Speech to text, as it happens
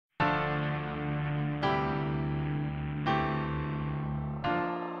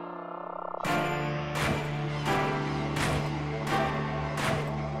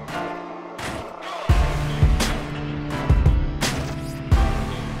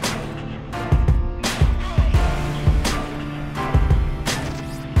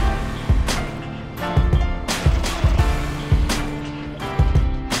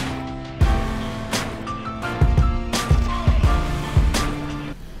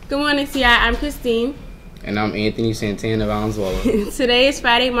Good morning, CI. I'm Christine. And I'm Anthony Santana Valenzuela. Today is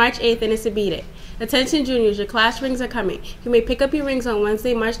Friday, March 8th, and it's a B-Day. Attention juniors, your class rings are coming. You may pick up your rings on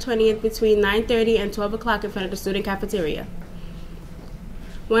Wednesday, March 20th between 9:30 and 12 o'clock in front of the student cafeteria.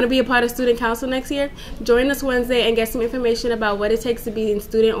 Want to be a part of student council next year? Join us Wednesday and get some information about what it takes to be in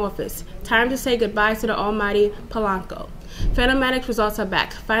student office. Time to say goodbye to the almighty Polanco. Phenomatics results are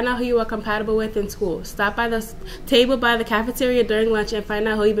back. Find out who you are compatible with in school. Stop by the table by the cafeteria during lunch and find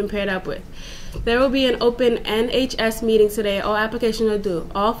out who you've been paired up with. There will be an open NHS meeting today. All applications are due.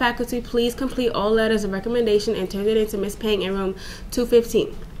 All faculty, please complete all letters of recommendation and turn it into Miss Payne in room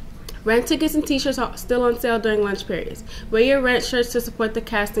 215. Rent tickets and t-shirts are still on sale during lunch periods. Wear your rent shirts to support the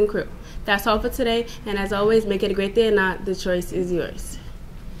cast and crew. That's all for today, and as always, make it a great day or not. The choice is yours.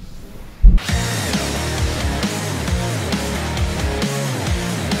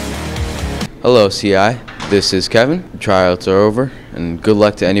 Hello, CI. This is Kevin. Tryouts are over, and good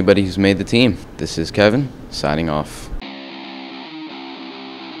luck to anybody who's made the team. This is Kevin, signing off.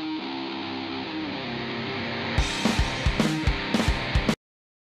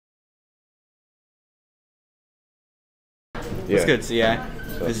 What's good, CI?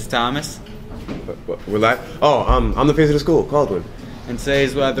 This is Thomas. We're live? Oh, I'm the face of the school, Caldwin. And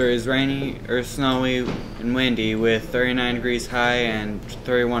today's weather is rainy or snowy and windy with 39 degrees high and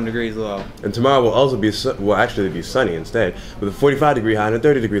 31 degrees low. And tomorrow will also be, actually be sunny instead, with a 45-degree high and a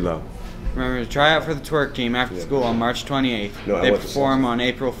 30-degree low. Remember to try out for the twerk team after school on March 28th. No, they perform on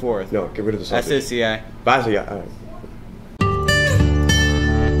April 4th. No, get rid of the sausage. That's it, CI. Bye, CI. All right.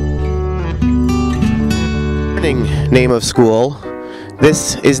 Name of school.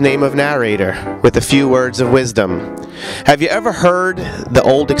 This is name of narrator with a few words of wisdom. Have you ever heard the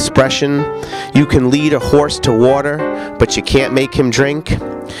old expression, you can lead a horse to water, but you can't make him drink?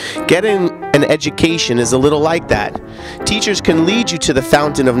 Getting an education is a little like that. Teachers can lead you to the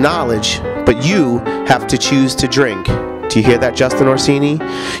fountain of knowledge, but you have to choose to drink. Do you hear that, Justin Orsini?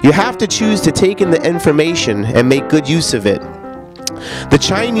 You have to choose to take in the information and make good use of it. The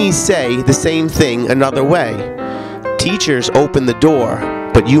Chinese say the same thing another way. Teachers open the door,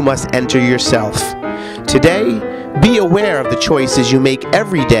 but you must enter yourself. Today, be aware of the choices you make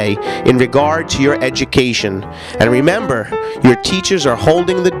every day in regard to your education. And remember, your teachers are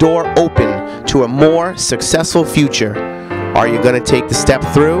holding the door open to a more successful future. Are you going to take the step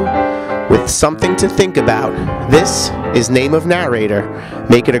through? With something to think about. This is Name of Narrator.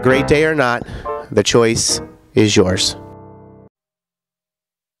 Make it a great day or not. The choice is yours.